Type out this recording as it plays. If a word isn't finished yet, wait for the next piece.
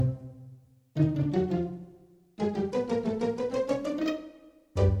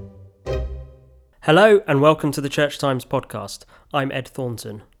Hello and welcome to the Church Times podcast. I'm Ed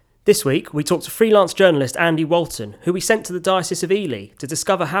Thornton. This week we talked to freelance journalist Andy Walton, who we sent to the Diocese of Ely to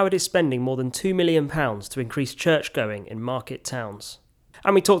discover how it is spending more than £2 million to increase churchgoing in market towns.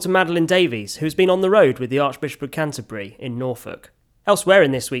 And we talked to Madeleine Davies, who has been on the road with the Archbishop of Canterbury in Norfolk. Elsewhere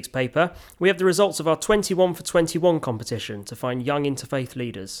in this week's paper, we have the results of our 21 for 21 competition to find young interfaith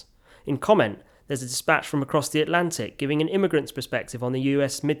leaders. In comment, there's a dispatch from across the Atlantic giving an immigrant's perspective on the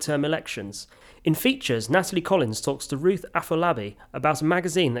US midterm elections. In features, Natalie Collins talks to Ruth Afolabi about a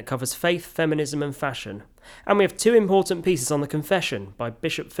magazine that covers faith, feminism and fashion. And we have two important pieces on the confession by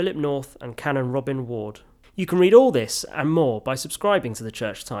Bishop Philip North and Canon Robin Ward. You can read all this and more by subscribing to the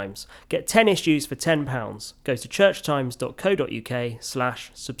Church Times. Get 10 issues for £10. Go to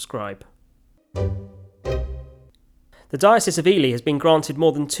churchtimes.co.uk/subscribe. The Diocese of Ely has been granted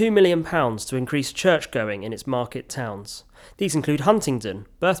more than £2 million to increase churchgoing in its market towns. These include Huntingdon,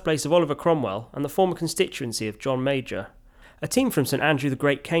 birthplace of Oliver Cromwell and the former constituency of John Major. A team from St Andrew the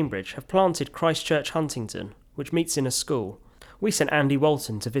Great, Cambridge, have planted Christ Church Huntingdon, which meets in a school. We sent Andy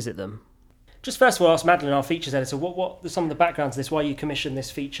Walton to visit them. Just first of all, ask Madeleine, our features editor, what some of the background to this, why you commissioned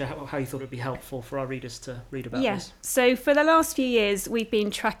this feature, how you thought it would be helpful for our readers to read about this. So for the last few years, we've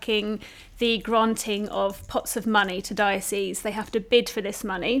been tracking the granting of pots of money to dioceses. They have to bid for this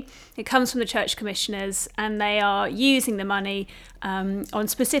money. It comes from the church commissioners, and they are using the money on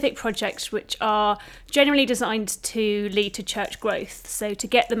specific projects which are generally designed to lead to church growth. So to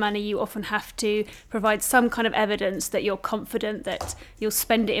get the money, you often have to provide some kind of evidence that you're confident that you'll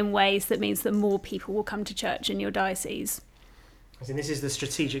spend it in ways that means that more people will come to church in your diocese. I think this is the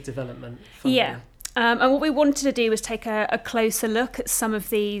strategic development funding. Yeah. And what we wanted to do was take a closer look at some of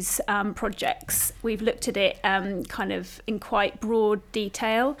these projects. We've looked at it kind of in quite broad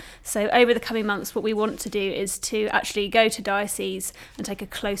detail. So over the coming months, what we want to do is to actually go to dioceses and take a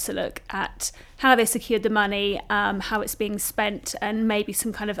closer look at how they secured the money, how it's being spent, and maybe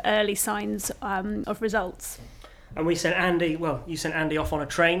some kind of early signs of results. And we sent Andy, you sent Andy off on a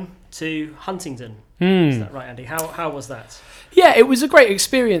train to Huntingdon. Is that right, Andy? How was that? Yeah, it was a great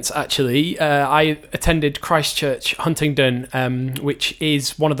experience, actually. I attended Christ Church Huntingdon, which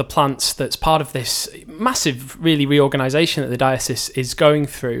is one of the plants that's part of this massive, really, reorganisation that the diocese is going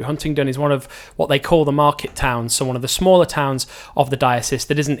through. Huntingdon is one of what they call the market towns, so one of the smaller towns of the diocese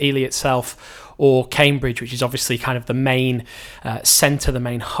that isn't Ely itself or Cambridge, which is obviously kind of the main centre, the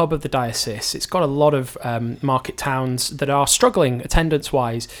main hub of the diocese. It's got a lot of market towns that are struggling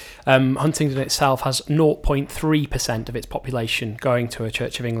attendance-wise. Huntingdon itself has 0.3% of its population going to a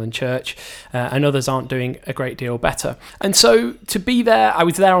Church of England church, and others aren't doing a great deal better. And so to be there, I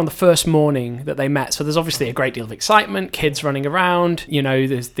was there on the first morning that they met, so there's obviously a great deal of excitement, kids running around,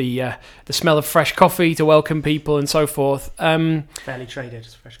 there's the smell of fresh coffee to welcome people and so forth. Fairly traded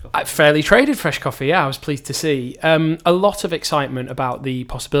fresh coffee. Fairly traded fresh coffee, yeah, I was pleased to see. A lot of excitement about the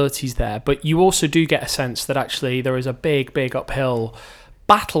possibilities there, but you also do get a sense that actually there is a big, big uphill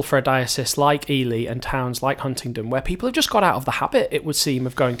battle for a diocese like Ely and towns like Huntingdon, where people have just got out of the habit, it would seem,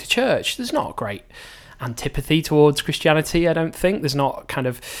 of going to church. There's not a great antipathy towards Christianity, I don't think. There's not kind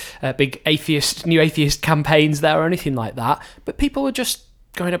of big new atheist campaigns there or anything like that, but people were just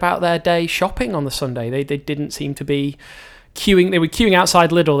going about their day shopping on the Sunday. They didn't seem to be queuing. They were queuing outside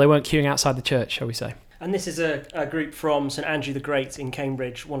Lidl, they weren't queuing outside the church, shall we say. And this is a group from St Andrew the Great in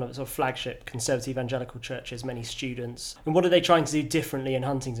Cambridge, one of its sort of flagship conservative evangelical churches, many students. And what are they trying to do differently in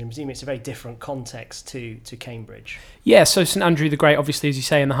Huntingdon? Presumably it's a very different context to Cambridge. Yeah, so St Andrew the Great, obviously, as you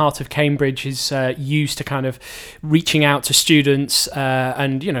say, in the heart of Cambridge, is used to kind of reaching out to students,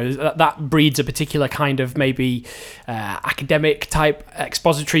 and that breeds a particular kind of maybe academic type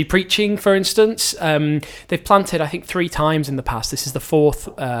expository preaching, for instance. They've planted, I think, 3 times in the past. This is the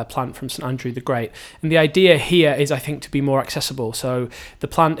 4th plant from St Andrew the Great. And the idea here is, I think, to be more accessible. So the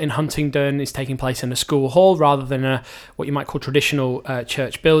plant in Huntingdon is taking place in a school hall rather than what you might call traditional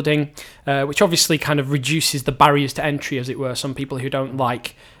church building, which obviously kind of reduces the barriers to entry, as it were. Some people who don't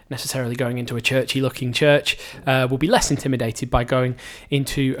like necessarily going into a churchy-looking church will be less intimidated by going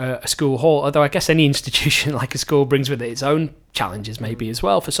into a school hall, although I guess any institution like a school brings with it its own challenges maybe as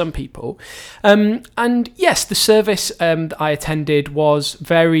well for some people. And yes, the service that I attended was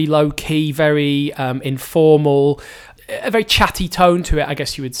very low-key, very informal, a very chatty tone to it, I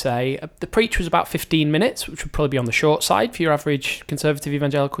guess you would say. The preach was about 15 minutes, which would probably be on the short side for your average conservative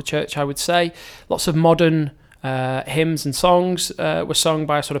evangelical church, I would say. Lots of modern hymns and songs were sung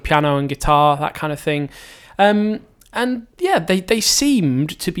by a sort of piano and guitar, that kind of thing. And yeah, they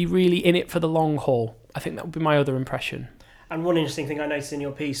seemed to be really in it for the long haul. I think that would be my other impression. And one interesting thing I noticed in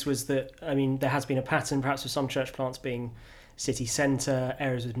your piece was that, there has been a pattern perhaps of some church plants being city centre,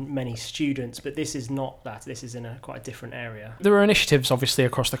 areas with many students, but this is not that. This is in quite a different area. There are initiatives obviously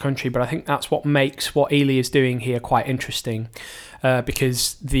across the country, but I think that's what makes what Ely is doing here quite interesting,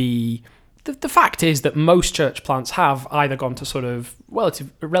 because the fact is that most church plants have either gone to sort of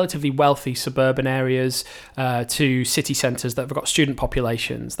relatively wealthy suburban areas, to city centres that have got student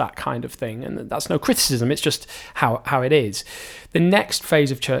populations, that kind of thing. And that's no criticism, it's just how it is. The next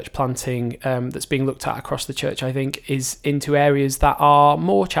phase of church planting that's being looked at across the church, I think, is into areas that are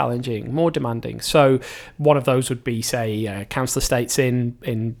more challenging, more demanding. So one of those would be, say, council estates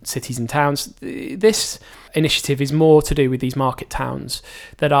in cities and towns. This initiative is more to do with these market towns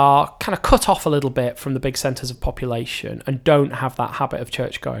that are kind of cut off a little bit from the big centres of population and don't have that habit of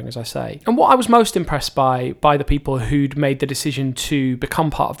church going, as I say. And what I was most impressed by the people who'd made the decision to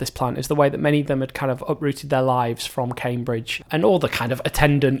become part of this plant is the way that many of them had kind of uprooted their lives from Cambridge and all the kind of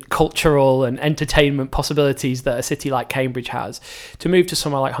attendant cultural and entertainment possibilities that a city like Cambridge has, to move to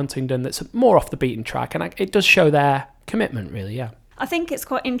somewhere like Huntingdon that's more off the beaten track. And it does show their commitment, really, yeah. I think it's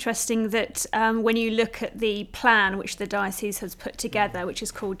quite interesting that when you look at the plan which the diocese has put together, which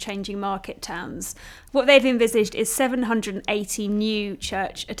is called Changing Market Towns, what they've envisaged is 780 new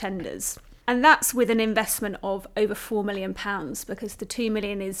church attenders. And that's with an investment of over £4 million, because the £2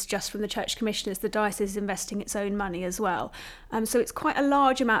 million is just from the church commissioners. The diocese is investing its own money as well. So it's quite a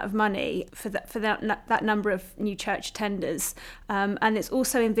large amount of money for that number of new church attenders. And it's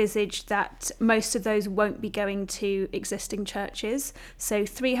also envisaged that most of those won't be going to existing churches. So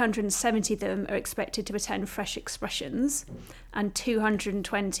 370 of them are expected to attend fresh expressions, and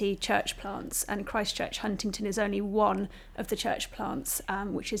 220 church plants. And Christchurch Huntingdon is only one of the church plants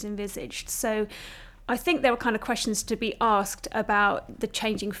which is envisaged. So I think there were kind of questions to be asked about the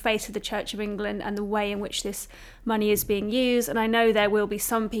changing face of the Church of England and the way in which this money is being used. And I know there will be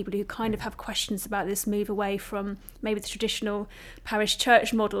some people who kind of have questions about this move away from maybe the traditional parish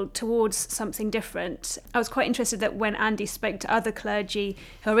church model towards something different. I was quite interested that when Andy spoke to other clergy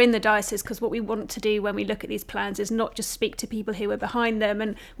who are in the diocese, because what we want to do when we look at these plans is not just speak to people who are behind them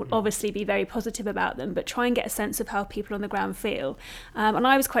and will obviously be very positive about them, but try and get a sense of how people on the ground feel. And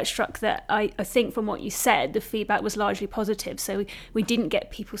I was quite struck that I think from what you said, the feedback was largely positive. So we didn't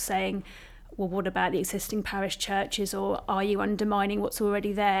get people saying, well, what about the existing parish churches, or are you undermining what's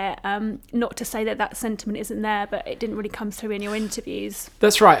already there? Not to say that sentiment isn't there, but it didn't really come through in your interviews.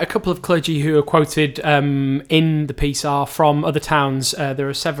 That's right. A couple of clergy who are quoted in the piece are from other towns. There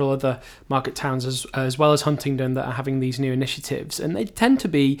are several other market towns as well as Huntingdon that are having these new initiatives, and they tend to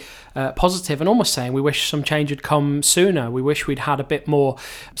be positive and almost saying we wish some change had come sooner. We wish we'd had a bit more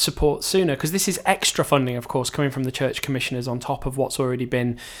support sooner, because this is extra funding, of course, coming from the church commissioners on top of what's already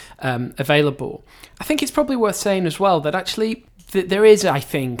been available. I think it's probably worth saying as well that actually there is, I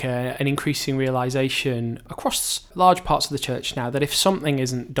think, an increasing realisation across large parts of the church now that if something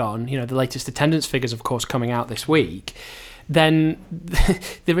isn't done, the latest attendance figures, of course, coming out this week, then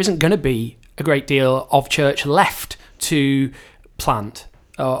there isn't going to be a great deal of church left to plant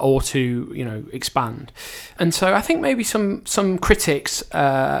or to expand. And so I think maybe some critics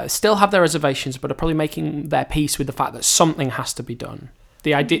still have their reservations, but are probably making their peace with the fact that something has to be done.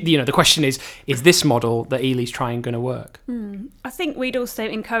 The idea, the question is this model that Ely's trying going to work? I think we'd also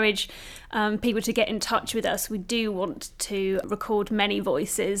encourage people to get in touch with us. We do want to record many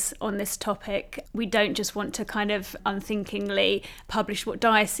voices on this topic. We don't just want to kind of unthinkingly publish what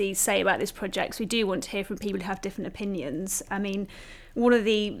dioceses say about this project. We do want to hear from people who have different opinions. I mean, one of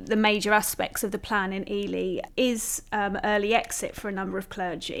the major aspects of the plan in Ely is early exit for a number of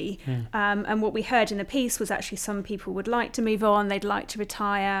clergy. And what we heard in the piece was actually some people would like to move on, they'd like to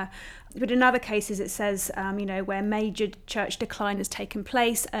retire. But in other cases it says, where major church decline has taken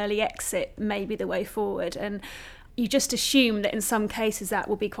place, early exit may be the way forward. And you just assume that in some cases that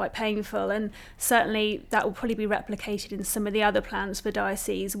will be quite painful, and certainly that will probably be replicated in some of the other plans for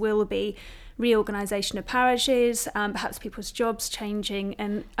dioceses, will be reorganisation of parishes, perhaps people's jobs changing.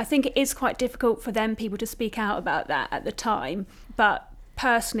 And I think it is quite difficult for people to speak out about that at the time. But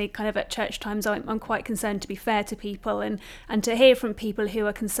personally, kind of at church times, I'm quite concerned to be fair to people and to hear from people who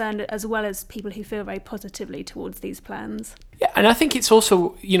are concerned, as well as people who feel very positively towards these plans. Yeah, and I think it's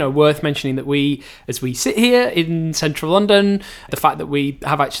also, worth mentioning that as we sit here in central London, the fact that we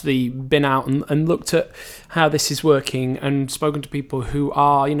have actually been out and looked at how this is working and spoken to people who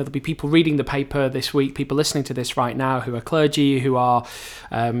are, there'll be people reading the paper this week, people listening to this right now who are clergy, who are,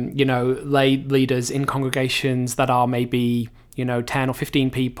 lay leaders in congregations that are maybe 10 or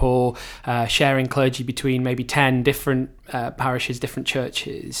 15 people, sharing clergy between maybe 10 different parishes, different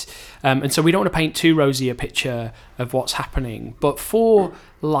churches. And so we don't want to paint too rosy a picture of what's happening. But for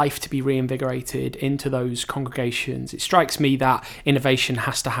life to be reinvigorated into those congregations, it strikes me that innovation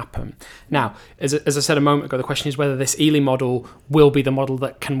has to happen. Now, as I said a moment ago, the question is whether this Ely model will be the model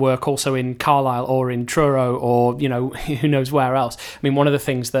that can work also in Carlisle or in Truro or, who knows where else. I mean, one of the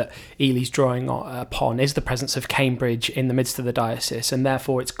things that Ely's drawing upon is the presence of Cambridge in the midst of the diocese, and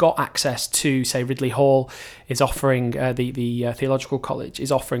therefore it's got access to, say, Ridley Hall is offering, the Theological College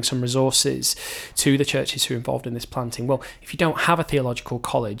is offering some resources to the churches who are involved in this planting. Well, if you don't have a theological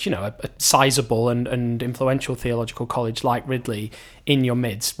college, a sizable and influential theological college like Ridley in your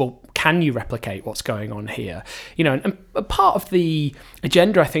midst, well, can you replicate what's going on here? And a part of the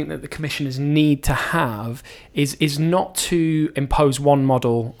agenda I think that the commissioners need to have is not to impose one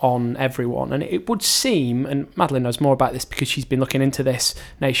model on everyone. And it would seem, and Madeleine knows more about this because she's been looking into this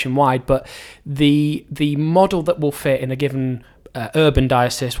nationwide, but the model that will fit in a given urban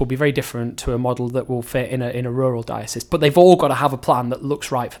diocese will be very different to a model that will fit in a rural diocese. But they've all got to have a plan that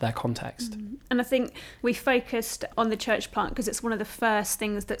looks right for their context. And I think we focused on the church plant because it's one of the first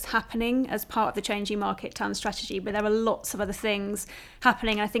things that's happening as part of the Changing Market Town strategy, but there are lots of other things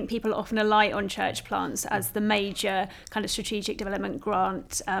happening. I think people often rely on church plants as the major kind of strategic development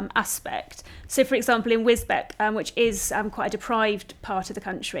grant aspect. So, for example, in Wisbech, which is quite a deprived part of the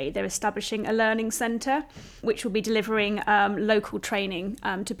country, they're establishing a learning centre which will be delivering local training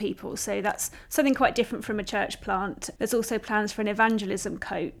to people. So that's something quite different from a church plant. There's also plans for an evangelism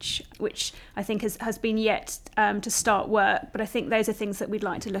coach, which I think has been yet to start work, but I think those are things that we'd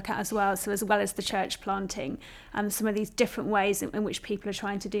like to look at as well. So as well as the church planting, some of these different ways in which people are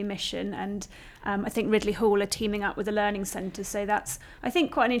trying to do mission. And I think Ridley Hall are teaming up with a learning centre. So that's, I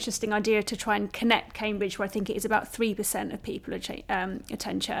think, quite an interesting idea to try and connect Cambridge, where I think it is about 3% of people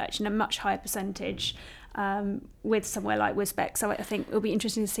attend church, and a much higher percentage with somewhere like Wisbech. So I think it'll be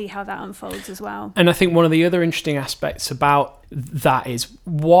interesting to see how that unfolds as well. And I think one of the other interesting aspects about that is,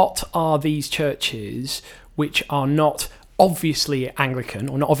 what are these churches which are not obviously Anglican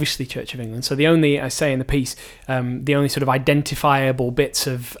or not obviously Church of England? So the only, I say in the piece, the only sort of identifiable bits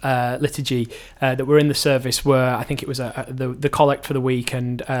of liturgy that were in the service were, I think it was the collect for the week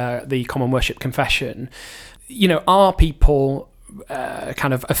and the common worship confession. Are people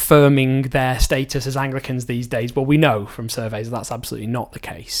kind of affirming their status as Anglicans these days? Well, we know from surveys that's absolutely not the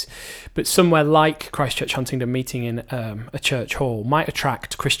case. But somewhere like Christchurch Huntingdon meeting in a church hall might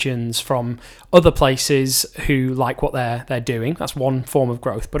attract Christians from other places who like what they're doing. That's one form of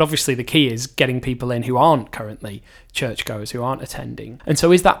growth. But obviously the key is getting people in who aren't currently churchgoers, who aren't attending. And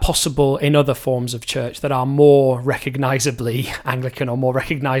so is that possible in other forms of church that are more recognisably Anglican or more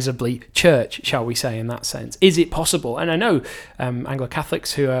recognisably church, shall we say, in that sense? Is it possible? And I know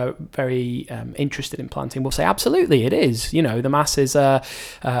Anglo-Catholics who are very interested in planting will say absolutely it is. The Mass is a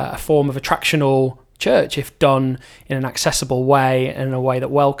form of attractional church if done in an accessible way and in a way that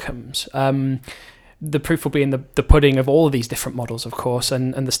welcomes. The proof will be in the pudding of all of these different models, of course,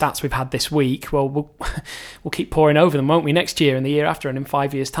 and the stats we've had this week, well, we'll keep pouring over them, won't we, next year and the year after and in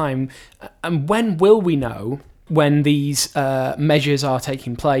 5 years' time. And when will we know when these measures are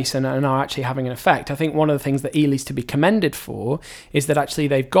taking place and are actually having an effect? I think one of the things that Ely's to be commended for is that actually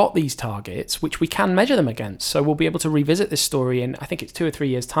they've got these targets which we can measure them against. So we'll be able to revisit this story in, I think it's 2 or 3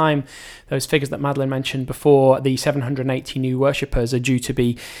 years' time. Those figures that Madeleine mentioned before, the 780 new worshippers are due to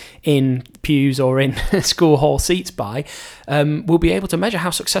be in pews or in school hall seats by, we'll be able to measure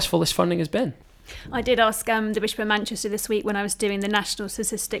how successful this funding has been. I did ask the Bishop of Manchester this week when I was doing the national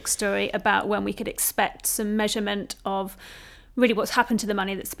statistics story about when we could expect some measurement of really what's happened to the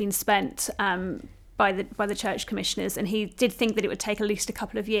money that's been spent by the church commissioners, and he did think that it would take at least a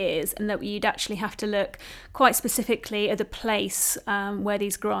couple of years and that you'd actually have to look quite specifically at the place where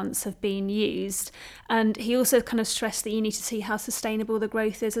these grants have been used. And he also kind of stressed that you need to see how sustainable the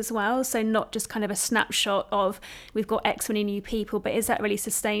growth is as well, so not just kind of a snapshot of we've got X many new people, but is that really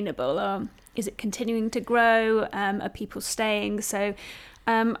sustainable? Is it continuing to grow? Are people staying? So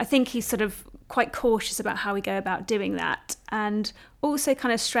I think he's sort of quite cautious about how we go about doing that, and also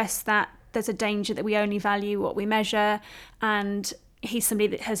kind of stressed that there's a danger that we only value what we measure. And he's somebody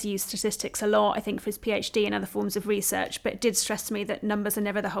that has used statistics a lot, I think, for his PhD and other forms of research, but it did stress to me that numbers are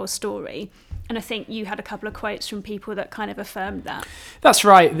never the whole story. And I think you had a couple of quotes from people that kind of affirmed that. That's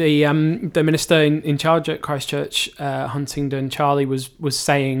right. The minister in charge at Christchurch Huntingdon, Charlie, was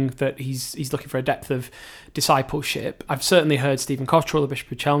saying that he's looking for a depth of discipleship. I've certainly heard Stephen Cottrell, the Bishop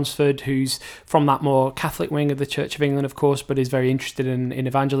of Chelmsford, who's from that more Catholic wing of the Church of England, of course, but is very interested in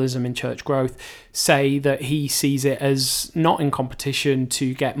evangelism, in church growth, say that he sees it as not in competition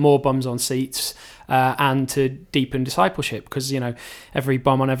to get more bums on seats and to deepen discipleship, because, every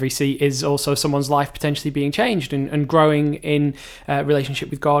bum on every seat is also someone's life potentially being changed and growing in relationship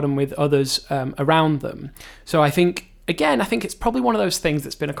with God and with others around them. So I think it's probably one of those things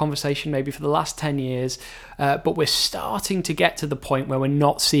that's been a conversation maybe for the last 10 years, but we're starting to get to the point where we're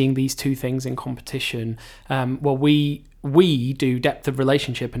not seeing these two things in competition. We do depth of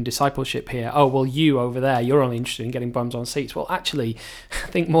relationship and discipleship here. Oh, well, you over there, you're only interested in getting bums on seats. Well, actually, I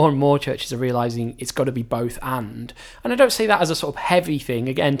think more and more churches are realising it's got to be both and. And I don't say that as a sort of heavy thing.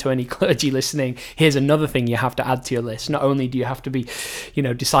 Again, to any clergy listening, here's another thing you have to add to your list. Not only do you have to be,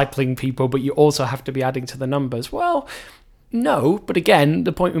 discipling people, but you also have to be adding to the numbers. Well, no, but again,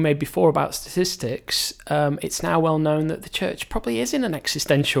 the point we made before about statistics, it's now well known that the church probably is in an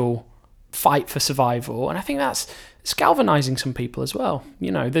existential fight for survival, and I think it's galvanising some people as well.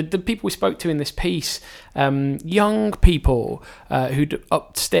 The people we spoke to in this piece, young people who'd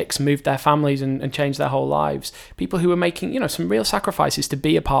upped sticks, moved their families and changed their whole lives, people who were making some real sacrifices to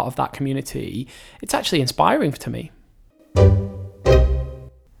be a part of that community. It's actually inspiring to me.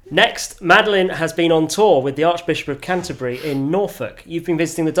 Next, Madeleine has been on tour with the Archbishop of Canterbury in Norfolk. You've been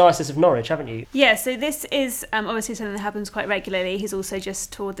visiting the Diocese of Norwich, haven't you? Yeah, so this is obviously something that happens quite regularly. He's also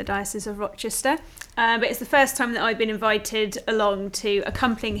just toured the Diocese of Rochester. But it's the first time that I've been invited along to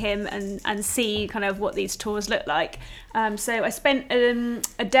accompany him and see kind of what these tours look like. So I spent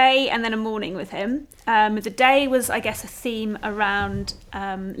a day and then a morning with him. The day was, I guess, a theme around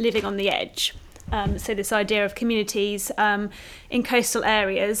living on the edge. So this idea of communities in coastal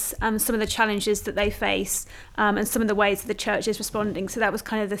areas, some of the challenges that they face, and some of the ways that the church is responding. So that was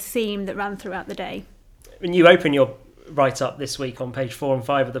kind of the theme that ran throughout the day. And you open your write-up this week on page 4 and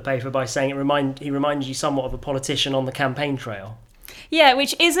 5 of the paper by saying he reminded you somewhat of a politician on the campaign trail. Yeah,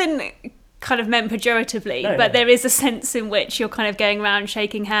 which isn't kind of meant pejoratively, but there is a sense in which you're kind of going around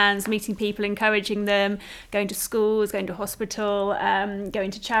shaking hands, meeting people, encouraging them, going to schools, going to hospital, going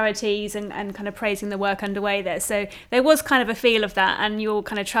to charities and kind of praising the work underway there. So there was kind of a feel of that, and you're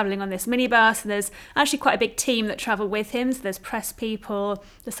kind of travelling on this minibus, and there's actually quite a big team that travel with him. So there's press people,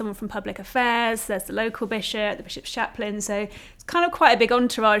 there's someone from public affairs, there's the local bishop, the bishop's chaplain. So it's kind of quite a big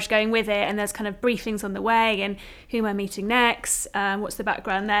entourage going with it, and there's kind of briefings on the way and who am I meeting next, what's the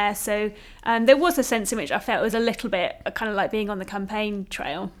background there. So there was a sense in which I felt it was a little bit kind of like being on the campaign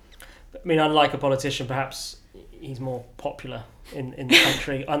trail. I mean, unlike a politician, perhaps he's more popular in the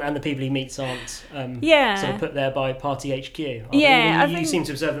country, and the people he meets aren't sort of put there by party HQ. You seem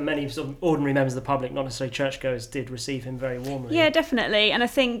to observe that many sort of ordinary members of the public, not necessarily churchgoers, did receive him very warmly. Yeah, definitely. And I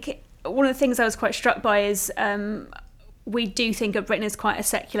think one of the things I was quite struck by is we do think of Britain as quite a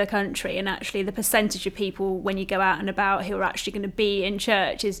secular country, and actually the percentage of people when you go out and about who are actually going to be in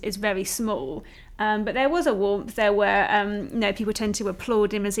church is very small. But there was a warmth. There were people tend to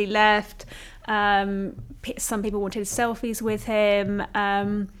applaud him as he left. Some people wanted selfies with him.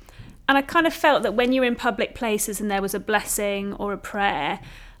 And I kind of felt that when you're in public places and there was a blessing or a prayer,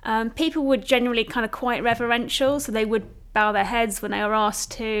 people were generally kind of quite reverential, so they would bow their heads when they were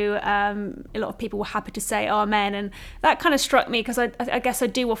asked to. A lot of people were happy to say amen, and that kind of struck me because I guess I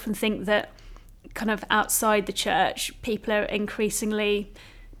do often think that kind of outside the church people are increasingly,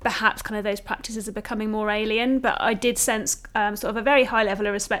 perhaps kind of those practices are becoming more alien, but I did sense sort of a very high level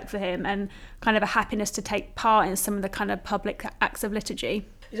of respect for him and kind of a happiness to take part in some of the kind of public acts of liturgy.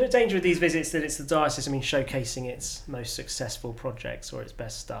 Is there a danger with these visits that it's the diocese, showcasing its most successful projects or its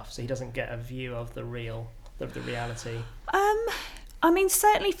best stuff, so he doesn't get a view of the reality?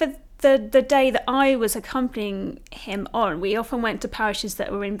 Certainly for the day that I was accompanying him on, we often went to parishes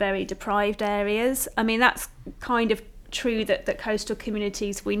that were in very deprived areas. That's kind of true that coastal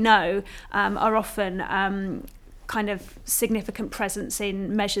communities we know are often kind of significant presence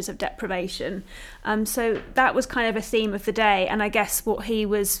in measures of deprivation. So that was kind of a theme of the day, and I guess what he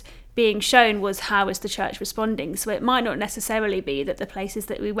was being shown was how is the church responding. So it might not necessarily be that the places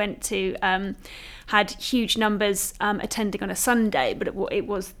that we went to had huge numbers attending on a Sunday, but it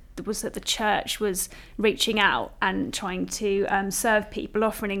was that the church was reaching out and trying to serve people,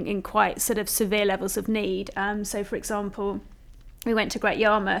 offering in quite sort of severe levels of need. So for example, we went to Great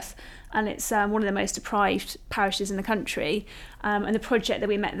Yarmouth, and it's one of the most deprived parishes in the country. And the project that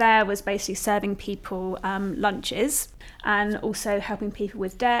we met there was basically serving people lunches and also helping people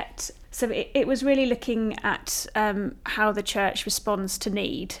with debt. So it was really looking at how the church responds to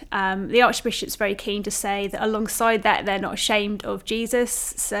need. The Archbishop's very keen to say that alongside that, they're not ashamed of Jesus.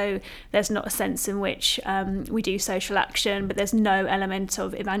 So there's not a sense in which we do social action, but there's no element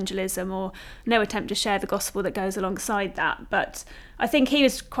of evangelism or no attempt to share the gospel that goes alongside that. But I think he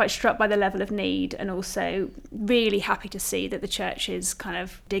was quite struck by the level of need, and also really happy to see that the church is kind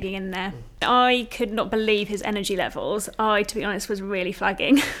of digging in there. I could not believe his energy levels. I, to be honest, was really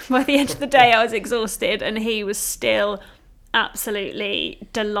flagging. By the end of the day, I was exhausted, and he was still absolutely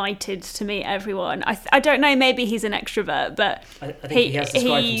delighted to meet everyone. I don't know, maybe he's an extrovert, but I think he has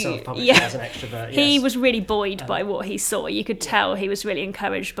described himself publicly as an extrovert. Yes. He was really buoyed by what he saw. You could tell he was really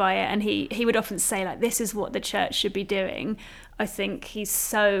encouraged by it, and he would often say, like, this is what the church should be doing. I think he's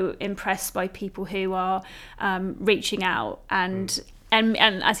so impressed by people who are reaching out and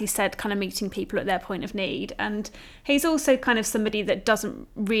as he said, kind of meeting people at their point of need. And he's also kind of somebody that doesn't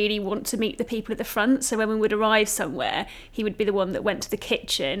really want to meet the people at the front. So when we would arrive somewhere, he would be the one that went to the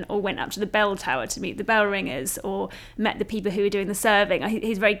kitchen or went up to the bell tower to meet the bell ringers or met the people who were doing the serving.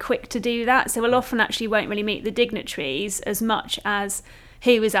 He's very quick to do that. So we'll often actually won't really meet the dignitaries as much as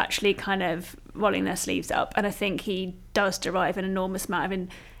he was actually kind of rolling their sleeves up. And I think he does derive an enormous amount of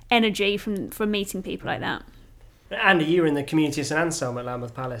energy from meeting people like that. Andy, you were in the community of St Anselm at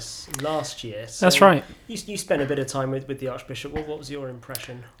Lambeth Palace last year. So that's right. You spent a bit of time with the Archbishop. What was your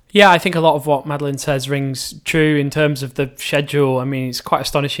impression? Yeah, I think a lot of what Madeleine says rings true in terms of the schedule. I mean, it's quite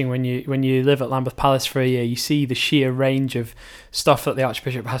astonishing when you live at Lambeth Palace for a year. You see the sheer range of stuff that the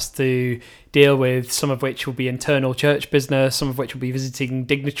Archbishop has to deal with, some of which will be internal church business, some of which will be visiting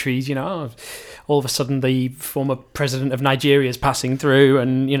dignitaries. All of a sudden the former president of Nigeria is passing through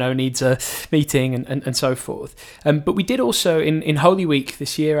and, needs a meeting and so forth. But we did also, in Holy Week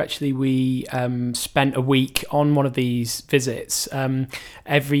this year, actually, we spent a week on one of these visits.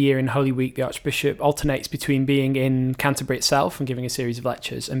 Every year in Holy Week, the Archbishop alternates between being in Canterbury itself and giving a series of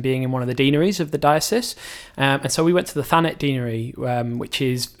lectures and being in one of the deaneries of the diocese. And so we went to the Thanet Deanery, which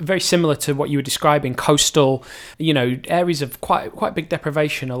is very similar to what you were describing, coastal, areas of quite big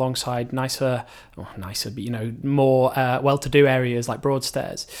deprivation alongside nicer, but more well-to-do areas like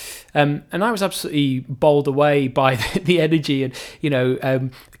Broadstairs. And I was absolutely bowled away by the energy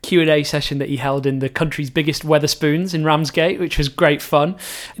and, Q&A session that he held in the country's biggest Wetherspoons in Ramsgate, which was great fun.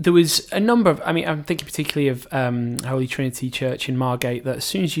 There was a number of, I'm thinking particularly of Holy Trinity Church in Margate, that as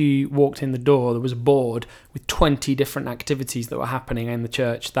soon as you walked in the door, there was a board with 20 different activities that were happening in the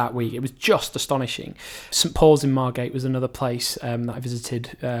church that week. It was just astonishing. St Paul's in Margate was another place that I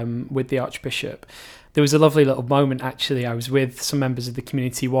visited with the Archbishop. There was a lovely little moment, actually. I was with some members of the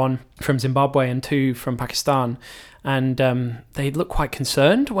community, one from Zimbabwe and two from Pakistan, and they looked quite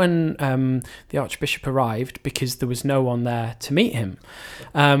concerned when the Archbishop arrived because there was no one there to meet him.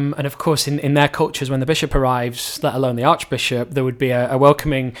 And of course, in their cultures, when the bishop arrives, let alone the Archbishop, there would be a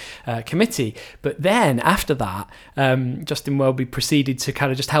welcoming committee. But then, after that, Justin Welby proceeded to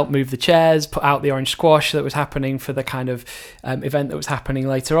kind of just help move the chairs, put out the orange squash that was happening for the kind of event that was happening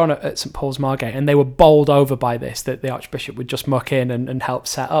later on at St Paul's Margate. And they were bowled over by this, that the Archbishop would just muck in and help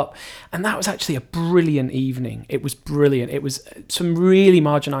set up. And that was actually a brilliant evening. It was brilliant. It was some really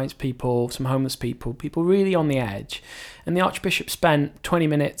marginalised people, some homeless people really on the edge. And the Archbishop spent 20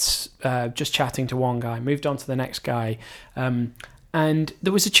 minutes just chatting to one guy, moved on to the next guy. And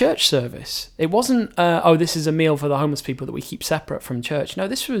there was a church service. It wasn't, this is a meal for the homeless people that we keep separate from church. No,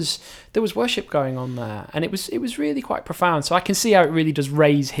 there was worship going on there. And it was really quite profound. So I can see how it really does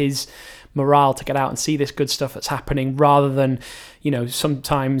raise his morale to get out and see this good stuff that's happening, rather than,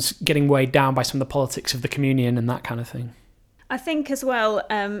 sometimes getting weighed down by some of the politics of the communion and that kind of thing. I think as well,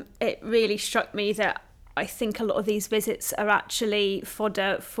 it really struck me that I think a lot of these visits are actually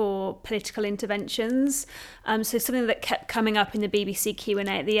fodder for political interventions. So something that kept coming up in the BBC Q&A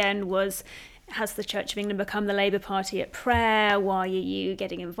at the end was, has the Church of England become the Labour Party at prayer? Why are you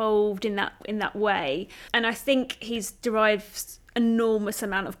getting involved in that way? And I think he's derived enormous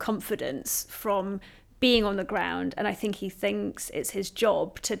amount of confidence from being on the ground, and I think he thinks it's his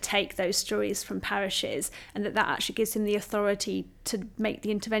job to take those stories from parishes, and that actually gives him the authority to make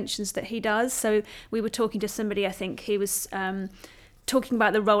the interventions that he does. So we were talking to somebody, I think, who was talking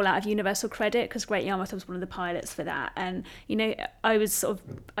about the rollout of universal credit, because Great Yarmouth was one of the pilots for that, and I was sort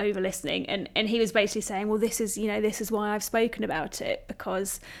of over listening, and he was basically saying, well, this is why I've spoken about it,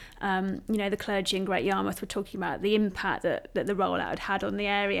 because the clergy in Great Yarmouth were talking about the impact that the rollout had on the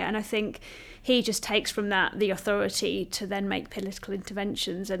area, and I think he just takes from that the authority to then make political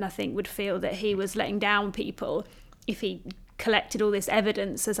interventions, and I think would feel that he was letting down people if he collected all this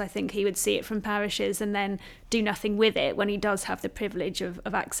evidence, as I think he would see it from parishes, and then do nothing with it when he does have the privilege of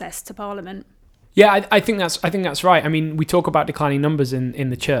access to Parliament. Yeah, I think that's right. I mean, we talk about declining numbers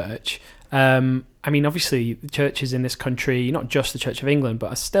in the church. I mean, obviously, the churches in this country, not just the Church of England,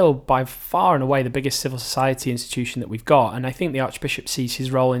 but are still by far and away the biggest civil society institution that we've got. And I think the Archbishop sees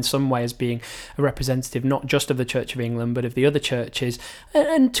his role in some way as being a representative not just of the Church of England, but of the other churches,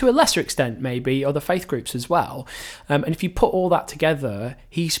 and to a lesser extent, maybe, other faith groups as well. And if you put all that together,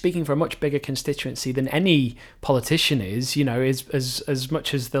 he's speaking for a much bigger constituency than any politician is. You know, as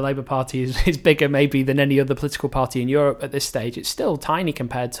much as the Labour Party is bigger maybe than any other political party in Europe at this stage, it's still tiny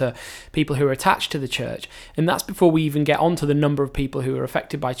compared to people who are attached to the church. And that's before we even get onto the number of people who are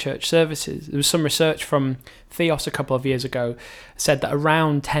affected by church services. There was some research from Theos a couple of years ago said that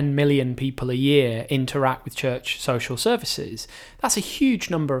around 10 million people a year interact with church social services. That's a huge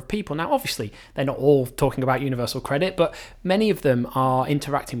number of people. Now, obviously, they're not all talking about universal credit, but many of them are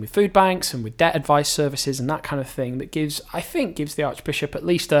interacting with food banks and with debt advice services and that kind of thing that gives the Archbishop at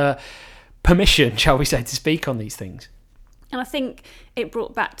least a permission, shall we say, to speak on these things. And I think it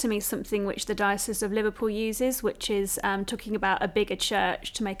brought back to me something which the Diocese of Liverpool uses, which is talking about a bigger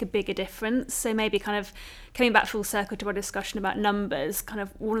church to make a bigger difference. So maybe kind of coming back full circle to our discussion about numbers, kind of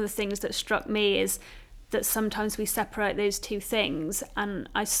one of the things that struck me is that sometimes we separate those two things. And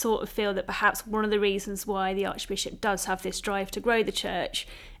I sort of feel that perhaps one of the reasons why the Archbishop does have this drive to grow the church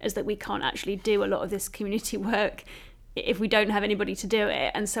is that we can't actually do a lot of this community work if we don't have anybody to do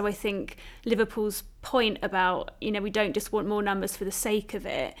it. And so I think Liverpool's point about, you know, we don't just want more numbers for the sake of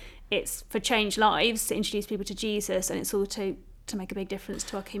it, it's for change lives, to introduce people to Jesus, and it's also to make a big difference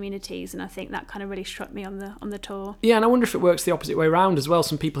to our communities. And I think that kind of really struck me on the tour. Yeah, and I wonder if it works the opposite way around as well.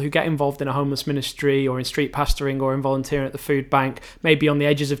 Some people who get involved in a homeless ministry or in street pastoring or in volunteering at the food bank, maybe on the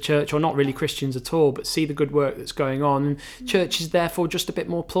edges of church or not really Christians at all, but see the good work that's going on. And church is therefore just a bit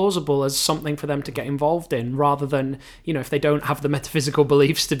more plausible as something for them to get involved in, rather than, you know, if they don't have the metaphysical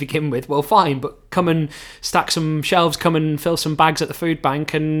beliefs to begin with, well, fine, but come and stack some shelves, come and fill some bags at the food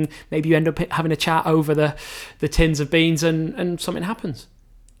bank, and maybe you end up having a chat over the tins of beans and something happens.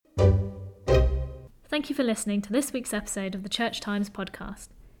 Thank you for listening to this week's episode of the Church Times podcast.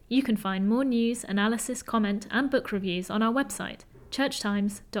 You can find more news, analysis, comment and book reviews on our website,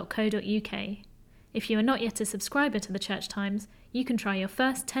 churchtimes.co.uk. If you are not yet a subscriber to the Church Times, you can try your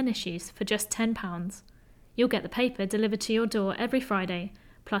first 10 issues for just £10. You'll get the paper delivered to your door every Friday,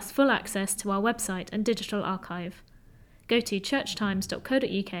 plus full access to our website and digital archive. Go to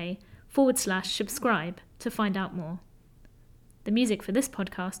churchtimes.co.uk/subscribe to find out more. The music for this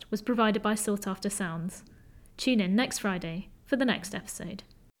podcast was provided by Sought After Sounds. Tune in next Friday for the next episode.